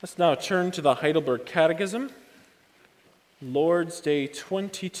Let's now turn to the Heidelberg Catechism, Lord's Day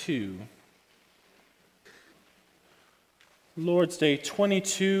 22. Lord's Day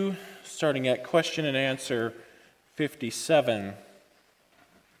 22, starting at question and answer 57.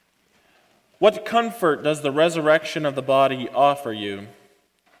 What comfort does the resurrection of the body offer you?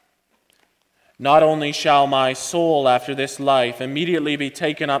 Not only shall my soul after this life immediately be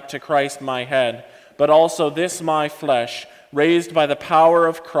taken up to Christ my head, but also this my flesh, raised by the power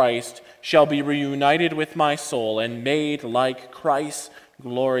of Christ, shall be reunited with my soul and made like Christ's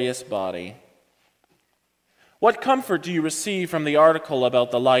glorious body. What comfort do you receive from the article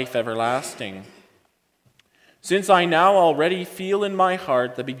about the life everlasting? Since I now already feel in my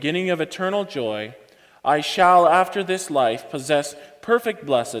heart the beginning of eternal joy, I shall after this life possess perfect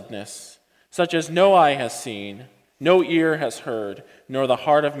blessedness, such as no eye has seen, no ear has heard, nor the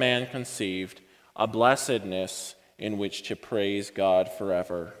heart of man conceived, a blessedness in which to praise God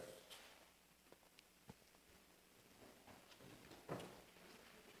forever.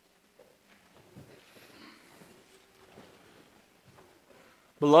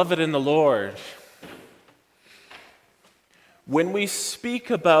 Beloved in the Lord, when we speak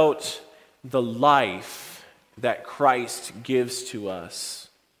about the life that Christ gives to us,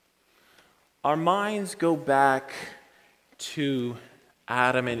 our minds go back to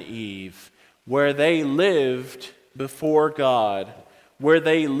Adam and Eve, where they lived before God, where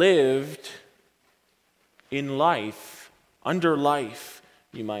they lived in life, under life,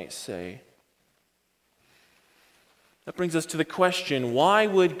 you might say. That brings us to the question, why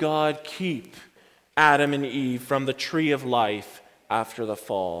would God keep Adam and Eve from the tree of life after the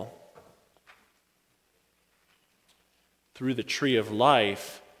fall? Through the tree of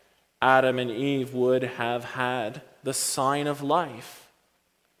life, Adam and Eve would have had the sign of life.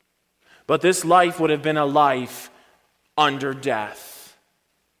 But this life would have been a life under death.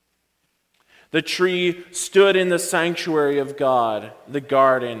 The tree stood in the sanctuary of God, the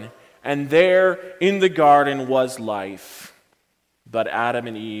garden, and there in the garden was life. But Adam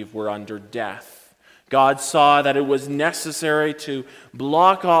and Eve were under death. God saw that it was necessary to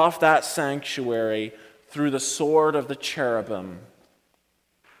block off that sanctuary through the sword of the cherubim.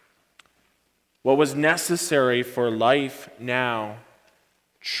 What was necessary for life now,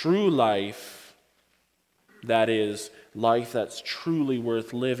 true life, that is, life that's truly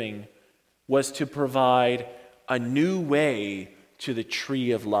worth living, was to provide a new way to the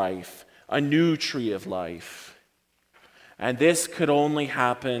tree of life, a new tree of life. And this could only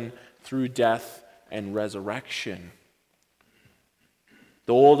happen through death and resurrection.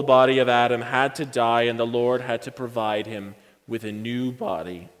 The old body of Adam had to die, and the Lord had to provide him with a new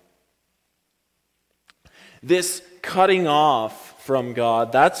body. This cutting off from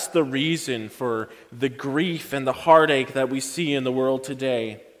God, that's the reason for the grief and the heartache that we see in the world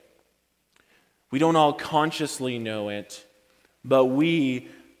today. We don't all consciously know it, but we,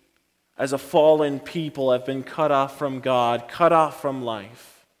 as a fallen people, have been cut off from God, cut off from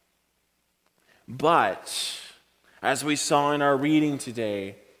life. But, as we saw in our reading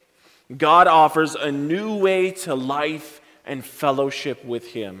today, God offers a new way to life and fellowship with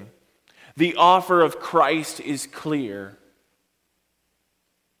Him. The offer of Christ is clear.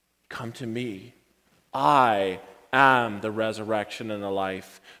 Come to me. I am the resurrection and the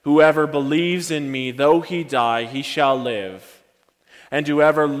life. Whoever believes in me, though he die, he shall live. And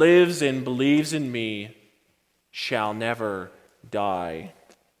whoever lives and believes in me shall never die.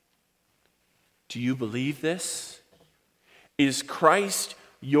 Do you believe this? Is Christ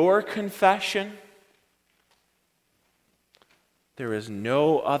your confession? There is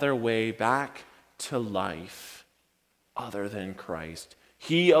no other way back to life other than Christ.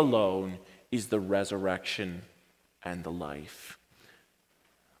 He alone is the resurrection and the life.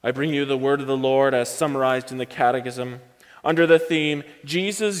 I bring you the word of the Lord as summarized in the Catechism under the theme,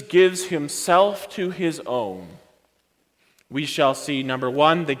 Jesus gives himself to his own. We shall see, number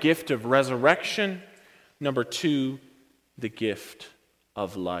 1, the gift of resurrection. Number 2, the gift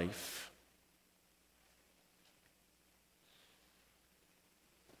of life.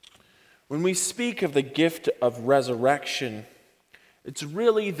 When we speak of the gift of resurrection, it's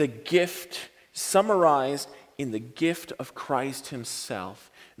really the gift summarized in the gift of Christ himself,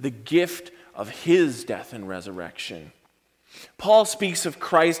 the gift of his death and resurrection. Paul speaks of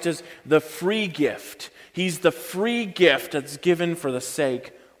Christ as the free gift. He's the free gift that's given for the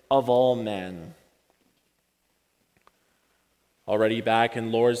sake of all men. Already back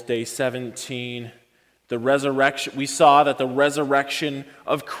in Lord's Day 17, the resurrection, we saw that the resurrection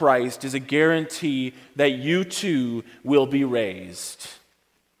of Christ is a guarantee that you too will be raised.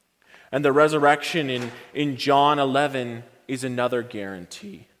 And the resurrection in John 11 is another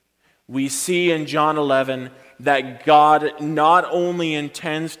guarantee. We see in John 11 that God not only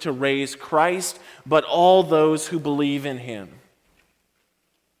intends to raise Christ, but all those who believe in him.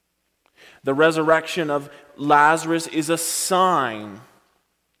 The resurrection of Lazarus is a sign.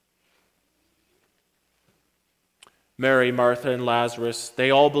 Mary, Martha, and Lazarus, they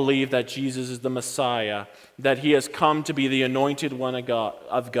all believe that Jesus is the Messiah, that he has come to be the anointed one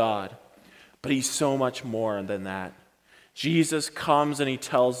of God. But he's so much more than that. Jesus comes and he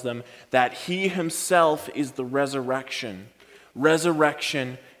tells them that he himself is the resurrection.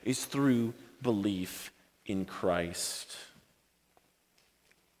 Resurrection is through belief in Christ.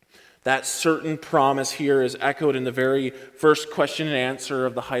 That certain promise here is echoed in the very first question and answer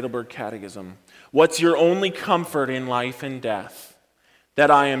of the Heidelberg Catechism. What's your only comfort in life and death? That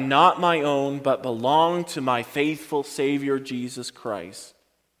I am not my own, but belong to my faithful Savior, Jesus Christ.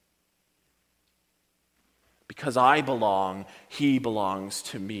 Because I belong, he belongs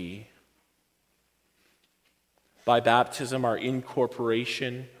to me. By baptism, our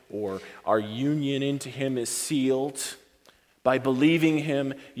incorporation or our union into him is sealed. By believing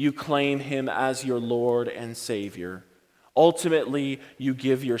him, you claim him as your Lord and Savior. Ultimately, you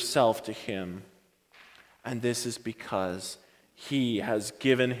give yourself to him. And this is because he has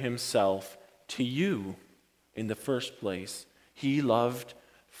given himself to you in the first place. He loved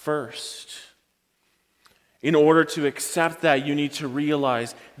first. In order to accept that, you need to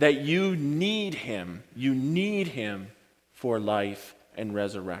realize that you need him. You need him for life and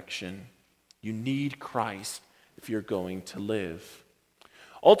resurrection. You need Christ if you're going to live.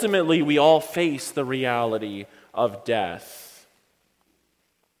 Ultimately, we all face the reality of death.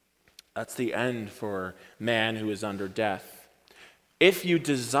 That's the end for man who is under death. If you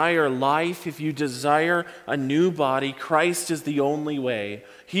desire life, if you desire a new body, Christ is the only way.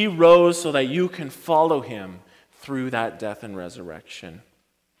 He rose so that you can follow him through that death and resurrection.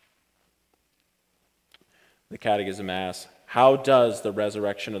 The Catechism asks, how does the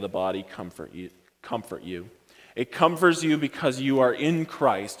resurrection of the body comfort you? It comforts you because you are in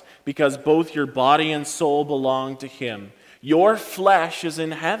Christ, because both your body and soul belong to him. Your flesh is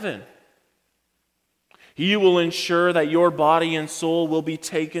in heaven. He will ensure that your body and soul will be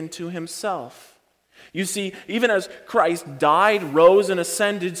taken to himself. You see, even as Christ died, rose, and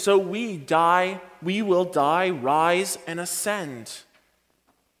ascended, so we will die, rise, and ascend.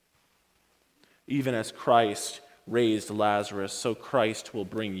 Even as Christ raised Lazarus, so Christ will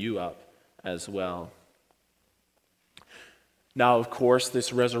bring you up as well. Now, of course,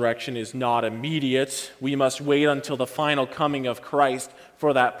 this resurrection is not immediate. We must wait until the final coming of Christ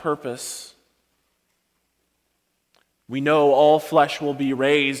for that purpose. We know all flesh will be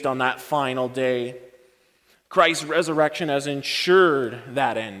raised on that final day. Christ's resurrection has ensured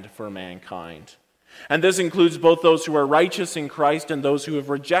that end for mankind. And this includes both those who are righteous in Christ and those who have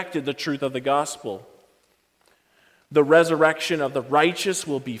rejected the truth of the gospel. The resurrection of the righteous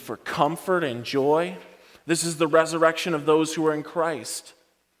will be for comfort and joy. This is the resurrection of those who are in Christ.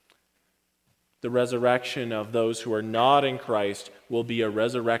 The resurrection of those who are not in Christ will be a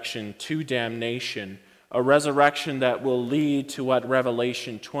resurrection to damnation, a resurrection that will lead to what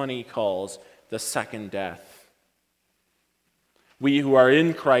Revelation 20 calls the second death. We who are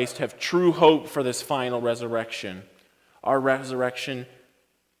in Christ have true hope for this final resurrection. Our resurrection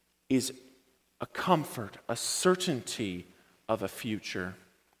is a comfort, a certainty of a future.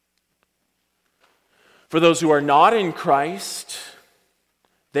 For those who are not in Christ,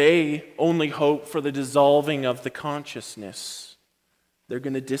 they only hope for the dissolving of the consciousness. They're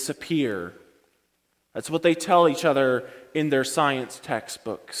going to disappear. That's what they tell each other in their science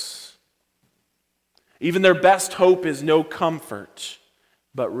textbooks. Even their best hope is no comfort,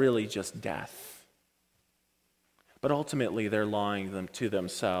 but really just death. But ultimately, they're lying them to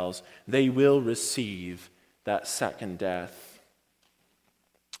themselves. They will receive that second death.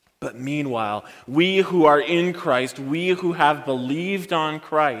 But meanwhile, we who are in Christ, we who have believed on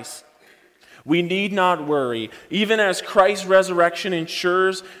Christ, we need not worry. Even as Christ's resurrection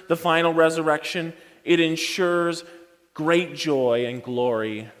ensures the final resurrection, it ensures great joy and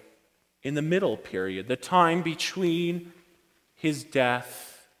glory in the middle period, the time between his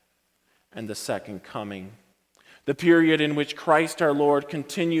death and the second coming. The period in which Christ our Lord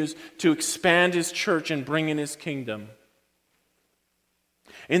continues to expand his church and bring in his kingdom.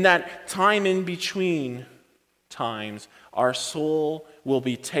 In that time in between times, our soul will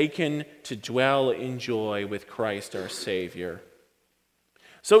be taken to dwell in joy with Christ our Savior.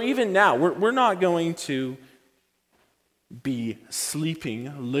 So even now, we're not going to be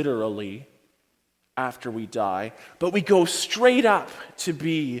sleeping literally after we die, but we go straight up to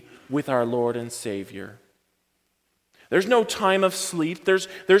be with our Lord and Savior. There's no time of sleep.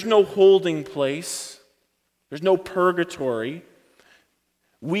 There's no holding place. There's no purgatory.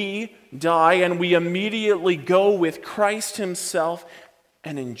 We die and we immediately go with Christ himself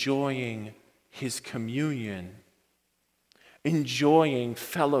and enjoying his communion, enjoying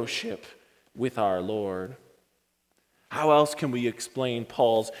fellowship with our Lord. How else can we explain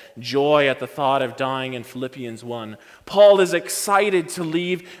Paul's joy at the thought of dying in Philippians 1? Paul is excited to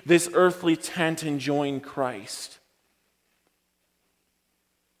leave this earthly tent and join Christ.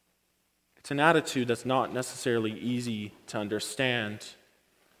 It's an attitude that's not necessarily easy to understand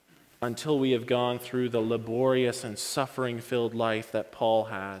until we have gone through the laborious and suffering-filled life that Paul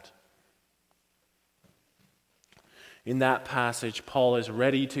had. In that passage, Paul is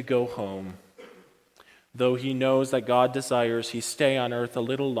ready to go home, though he knows that God desires he stay on earth a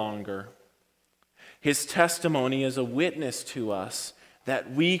little longer. His testimony is a witness to us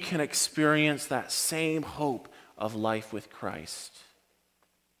that we can experience that same hope of life with Christ.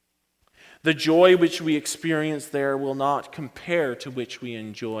 The joy which we experience there will not compare to which we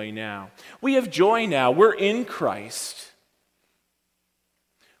enjoy now. We have joy now. We're in Christ.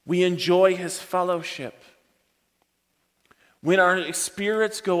 We enjoy his fellowship. When our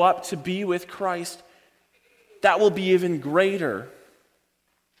spirits go up to be with Christ, that will be even greater.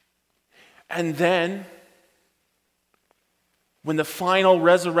 And then, when the final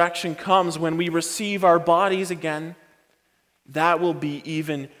resurrection comes, when we receive our bodies again, that will be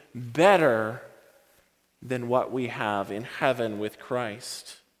even better than what we have in heaven with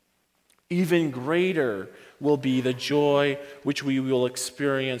Christ. Even greater will be the joy which we will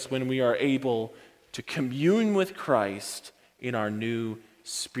experience when we are able to commune with Christ in our new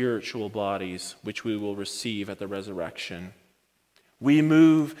spiritual bodies, which we will receive at the resurrection. We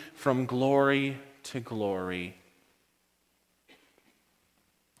move from glory to glory.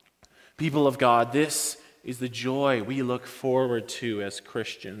 People of God, this is the joy we look forward to as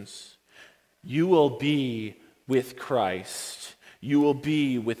Christians. You will be with Christ. You will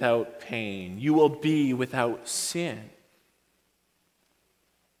be without pain. You will be without sin.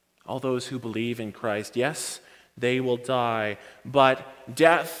 All those who believe in Christ, yes, they will die, but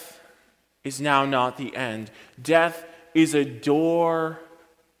death is now not the end. Death is a door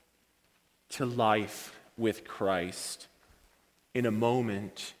to life with Christ. In a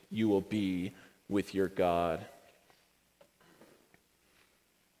moment, you will be with your God.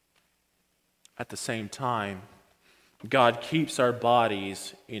 At the same time, God keeps our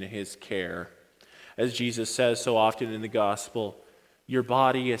bodies in his care. As Jesus says so often in the gospel, your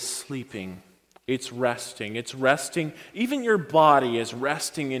body is sleeping. It's resting. It's resting. Even your body is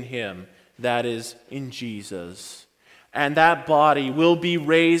resting in him, that is, in Jesus. And that body will be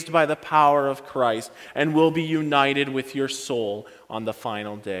raised by the power of Christ and will be united with your soul on the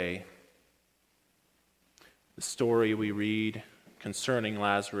final day. The story we read concerning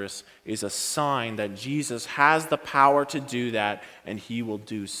Lazarus is a sign that Jesus has the power to do that, and he will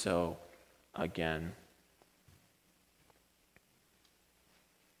do so again.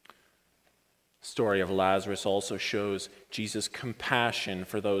 The story of Lazarus also shows Jesus' compassion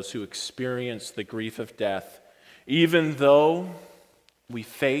for those who experience the grief of death. Even though we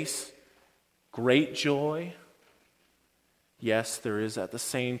face great joy, yes, there is at the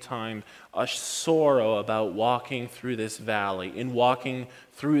same time a sorrow about walking through this valley,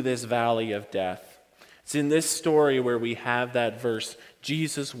 of death. It's in this story where we have that verse,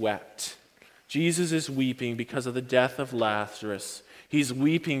 Jesus wept. Jesus is weeping because of the death of Lazarus. He's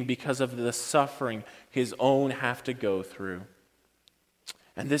weeping because of the suffering his own have to go through.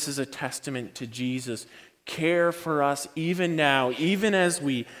 And this is a testament to Jesus' care for us even now, even as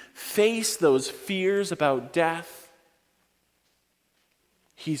we face those fears about death.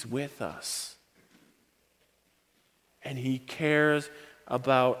 He's with us. And he cares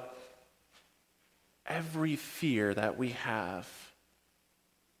about every fear that we have.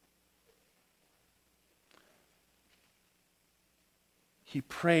 He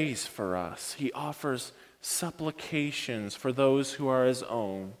prays for us. He offers supplications for those who are his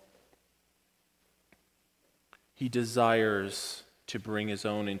own. He desires to bring his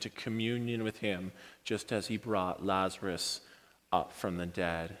own into communion with him, just as he brought Lazarus up from the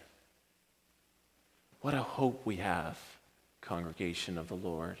dead. What a hope we have, congregation of the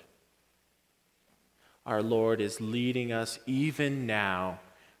Lord. Our Lord is leading us even now,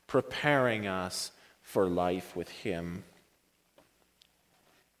 preparing us for life with him.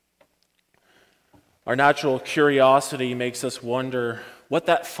 Our natural curiosity makes us wonder what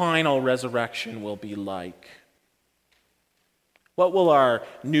that final resurrection will be like. What will our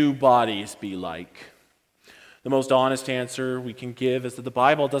new bodies be like? The most honest answer we can give is that the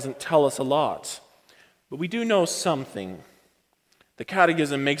Bible doesn't tell us a lot. But we do know something. The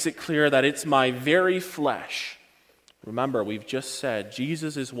Catechism makes it clear that it's my very flesh. Remember, we've just said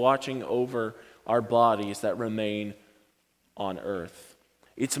Jesus is watching over our bodies that remain on earth.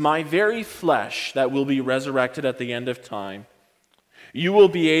 It's my very flesh that will be resurrected at the end of time. You will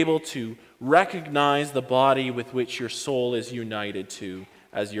be able to recognize the body with which your soul is united to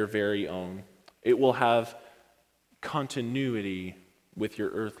as your very own. It will have continuity with your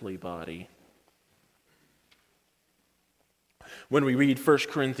earthly body. When we read 1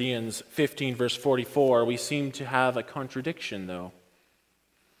 Corinthians 15, verse 44, we seem to have a contradiction, though.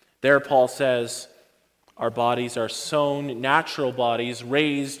 There Paul says, our bodies are sown, natural bodies,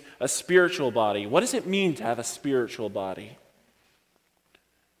 raised a spiritual body. What does it mean to have a spiritual body?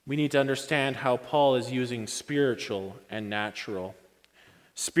 We need to understand how Paul is using spiritual and natural.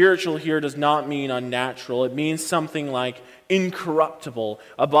 Spiritual here does not mean unnatural. It means something like incorruptible,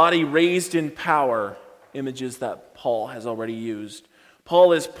 a body raised in power, images that Paul has already used.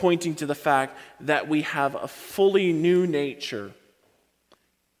 Paul is pointing to the fact that we have a fully new nature.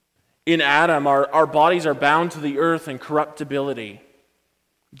 In Adam, our bodies are bound to the earth and corruptibility.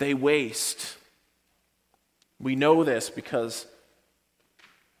 They waste. We know this because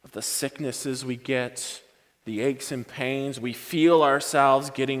of the sicknesses we get, the aches and pains. We feel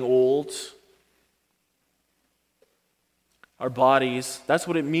ourselves getting old. Our bodies, that's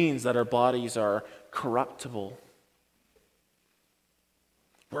what it means that our bodies are corruptible.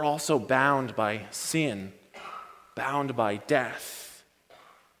 We're also bound by sin, bound by death.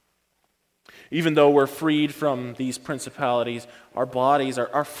 Even though we're freed from these principalities, our bodies,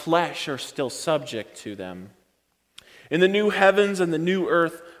 our flesh are still subject to them. In the new heavens and the new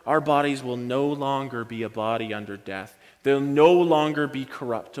earth, our bodies will no longer be a body under death. They'll no longer be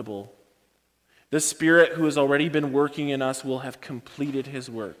corruptible. The Spirit who has already been working in us will have completed his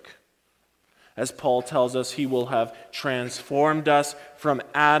work. As Paul tells us, he will have transformed us from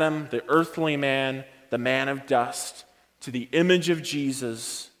Adam, the earthly man, the man of dust, to the image of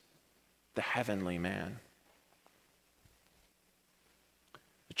Jesus, the heavenly man.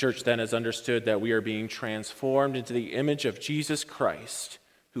 The church then has understood that we are being transformed into the image of Jesus Christ,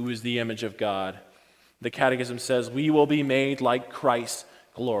 who is the image of God. The Catechism says we will be made like Christ's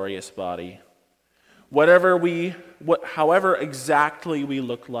glorious body. However exactly we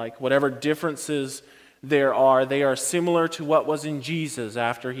look like, whatever differences there are, they are similar to what was in Jesus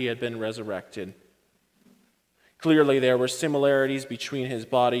after he had been resurrected. Clearly, there were similarities between his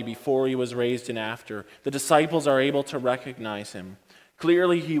body before he was raised and after. The disciples are able to recognize him.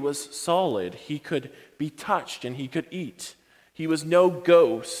 Clearly, he was solid. He could be touched and he could eat. He was no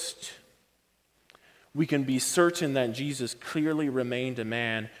ghost. We can be certain that Jesus clearly remained a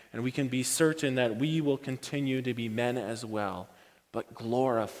man, and we can be certain that we will continue to be men as well, but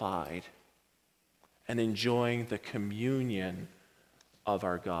glorified and enjoying the communion of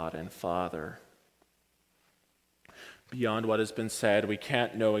our God and Father. Beyond what has been said, we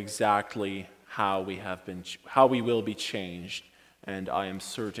can't know exactly how we will be changed, and I am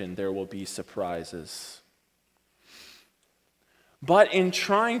certain there will be surprises. But in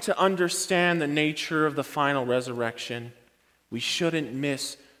trying to understand the nature of the final resurrection, we shouldn't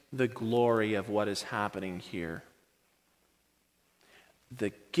miss the glory of what is happening here.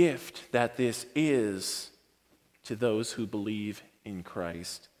 The gift that this is to those who believe in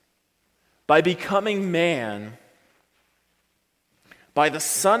Christ. By becoming man, by the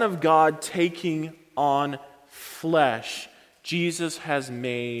Son of God taking on flesh, Jesus has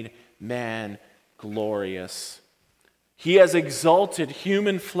made man glorious. He has exalted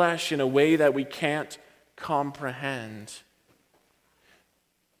human flesh in a way that we can't comprehend.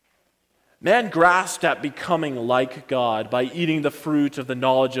 Man grasped at becoming like God by eating the fruit of the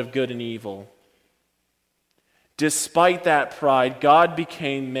knowledge of good and evil. Despite that pride, God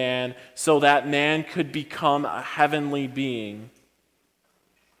became man so that man could become a heavenly being.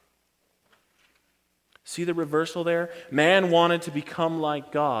 See the reversal there? Man wanted to become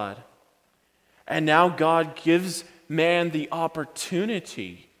like God. And now God gives man the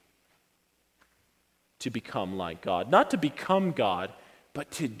opportunity to become like God. Not to become God,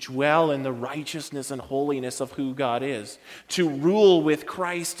 but to dwell in the righteousness and holiness of who God is. To rule with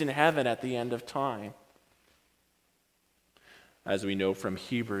Christ in heaven at the end of time. As we know from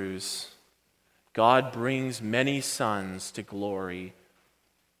Hebrews, God brings many sons to glory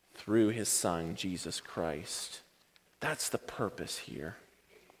through his Son, Jesus Christ. That's the purpose here.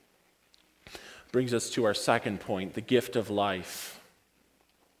 Brings us to our second point, the gift of life.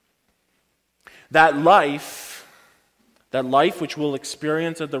 That life which we'll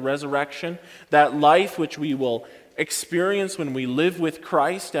experience at the resurrection, that life which we will experience when we live with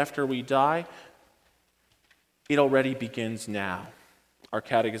Christ after we die, it already begins now. Our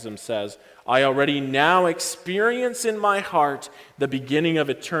catechism says, I already now experience in my heart the beginning of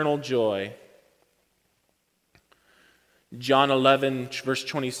eternal joy. John 11, verse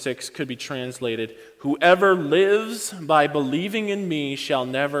 26 could be translated, whoever lives by believing in me shall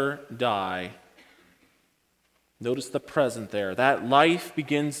never die. Notice the present there. That life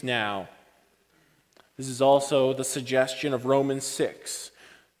begins now. This is also the suggestion of Romans 6.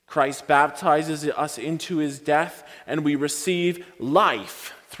 Christ baptizes us into his death, and we receive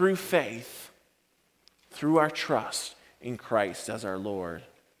life through faith, through our trust in Christ as our Lord.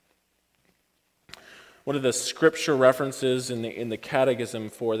 One of the scripture references in the catechism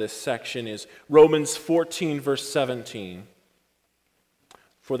for this section is Romans 14, verse 17.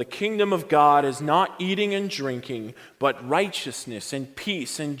 For the kingdom of God is not eating and drinking, but righteousness and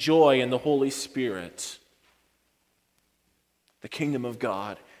peace and joy in the Holy Spirit. The kingdom of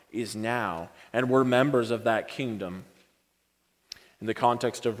God is now, and we're members of that kingdom. In the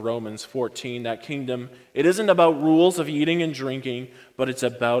context of Romans 14, that kingdom, it isn't about rules of eating and drinking, but it's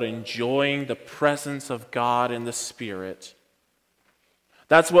about enjoying the presence of God in the Spirit.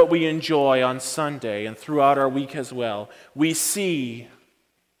 That's what we enjoy on Sunday and throughout our week as well. We see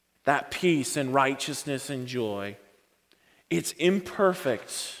that peace and righteousness and joy. It's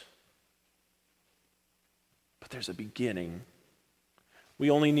imperfect, but there's a beginning.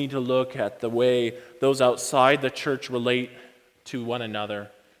 We only need to look at the way those outside the church relate to one another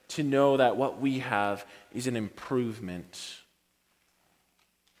to know that what we have is an improvement.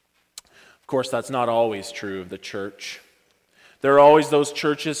 Of course, that's not always true of the church. There are always those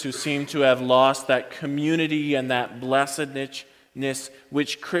churches who seem to have lost that community and that blessedness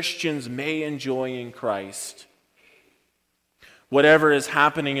which Christians may enjoy in Christ. Whatever is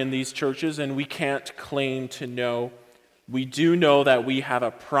happening in these churches, and we can't claim to know, we do know that we have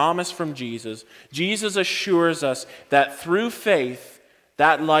a promise from Jesus. Jesus assures us that through faith,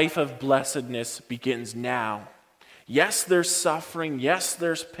 that life of blessedness begins now. Yes, there's suffering. Yes,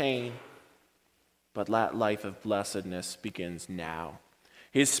 there's pain. But that life of blessedness begins now.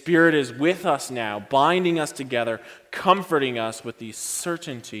 His Spirit is with us now, binding us together, comforting us with the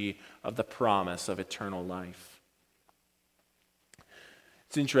certainty of the promise of eternal life.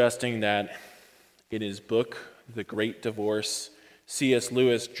 It's interesting that in his book, The Great Divorce, C.S.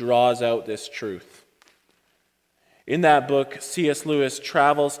 Lewis draws out this truth. In that book, C.S. Lewis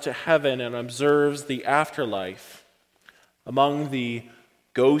travels to heaven and observes the afterlife. Among the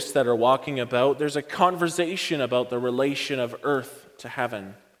ghosts that are walking about, there's a conversation about the relation of earth to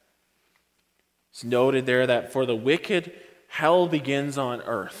heaven. It's noted there that for the wicked, hell begins on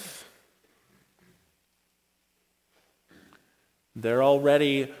earth. They're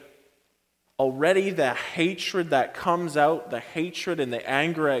already the hatred that comes out, the hatred and the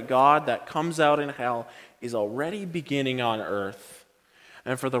anger at God that comes out in hell is already beginning on earth.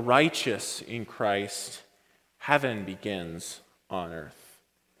 And for the righteous in Christ, heaven begins on earth.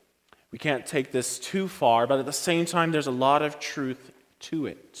 We can't take this too far, but at the same time, there's a lot of truth to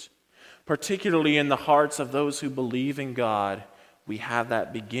it. Particularly in the hearts of those who believe in God, we have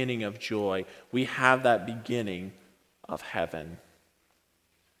that beginning of joy. We have that beginning of heaven.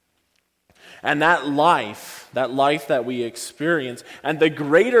 And that life that we experience, and the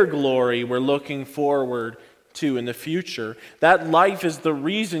greater glory we're looking forward to in the future, that life is the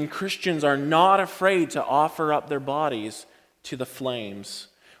reason Christians are not afraid to offer up their bodies to the flames.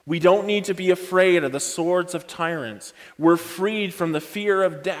 We don't need to be afraid of the swords of tyrants. We're freed from the fear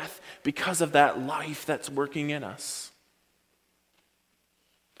of death because of that life that's working in us.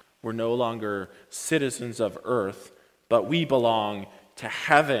 We're no longer citizens of earth, but we belong to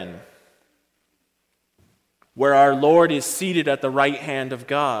heaven, where our Lord is seated at the right hand of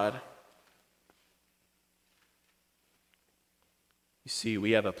God. You see,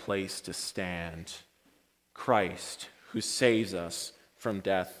 we have a place to stand. Christ, who saves us from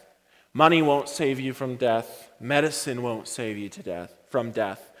death. Money won't save you from death. Medicine won't save you from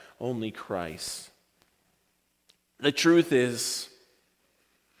death. Only Christ. The truth is,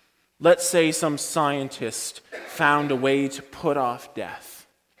 let's say some scientist found a way to put off death.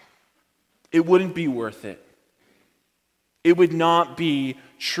 It wouldn't be worth it. It would not be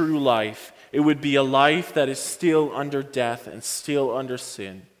true life. It would be a life that is still under death and still under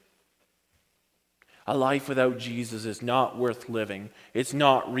sin. A life without Jesus is not worth living. It's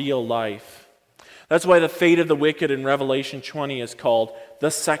not real life. That's why the fate of the wicked in Revelation 20 is called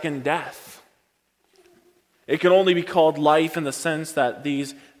the second death. It can only be called life in the sense that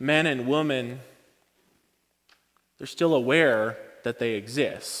these men and women, they're still aware that they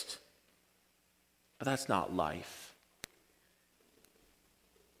exist. But that's not life.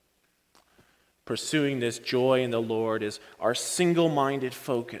 pursuing this joy in the Lord is our single-minded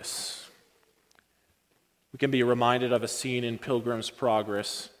focus. We can be reminded of a scene in Pilgrim's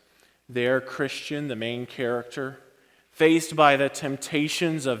Progress. There, Christian, the main character, faced by the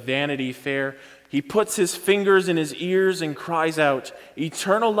temptations of Vanity Fair, he puts his fingers in his ears and cries out,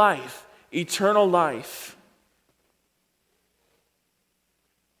 "Eternal life, eternal life."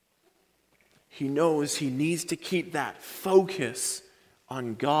 He knows he needs to keep that focus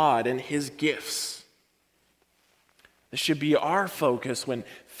on God and his gifts. This should be our focus when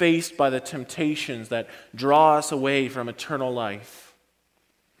faced by the temptations that draw us away from eternal life.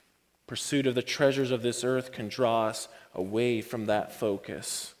 Pursuit of the treasures of this earth can draw us away from that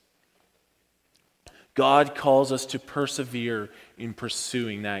focus. God calls us to persevere in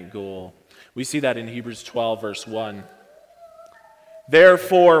pursuing that goal. We see that in Hebrews 12, verse 1.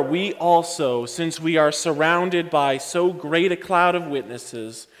 Therefore, we also, since we are surrounded by so great a cloud of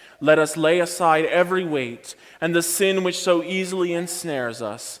witnesses, let us lay aside every weight and the sin which so easily ensnares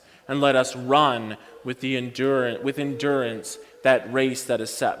us, and let us run with endurance that race that is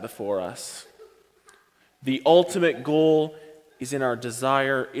set before us. The ultimate goal is in our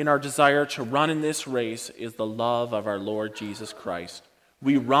desire to run in this race is the love of our Lord Jesus Christ.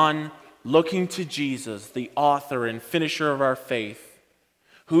 We run looking to Jesus, the author and finisher of our faith,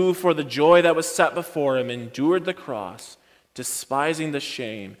 who for the joy that was set before him endured the cross, despising the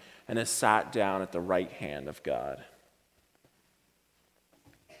shame, and has sat down at the right hand of God.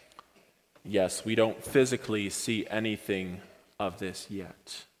 Yes, we don't physically see anything of this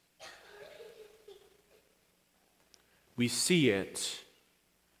yet. We see it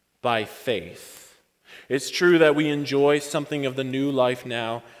by faith. It's true that we enjoy something of the new life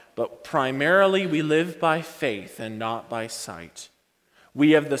now, but primarily we live by faith and not by sight.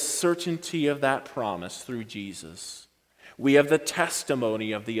 We have the certainty of that promise through Jesus. We have the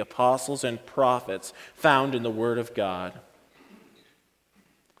testimony of the apostles and prophets found in the Word of God.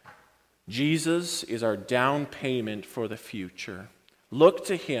 Jesus is our down payment for the future. Look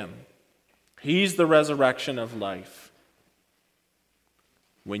to him. He's the resurrection of life.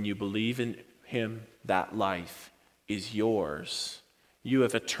 When you believe in him, that life is yours. You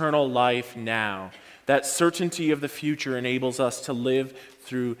have eternal life now. That certainty of the future enables us to live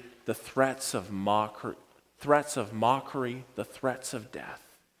through the threats of mockery, the threats of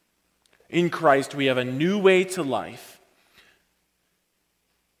death. In Christ, we have a new way to life.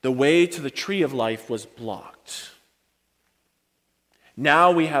 The way to the tree of life was blocked.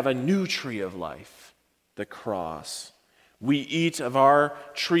 Now we have a new tree of life, the cross. We eat of our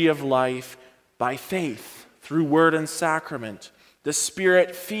tree of life by faith, through word and sacrament. The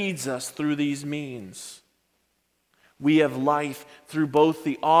Spirit feeds us through these means. We have life through both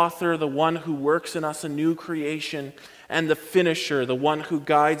the author, the one who works in us a new creation, and the finisher, the one who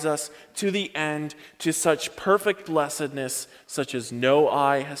guides us to the end, to such perfect blessedness, such as no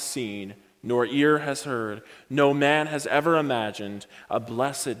eye has seen, nor ear has heard, no man has ever imagined, a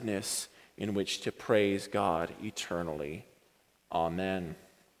blessedness in which to praise God eternally. Amen.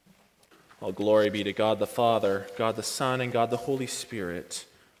 All glory be to God the Father, God the Son, and God the Holy Spirit.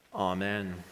 Amen.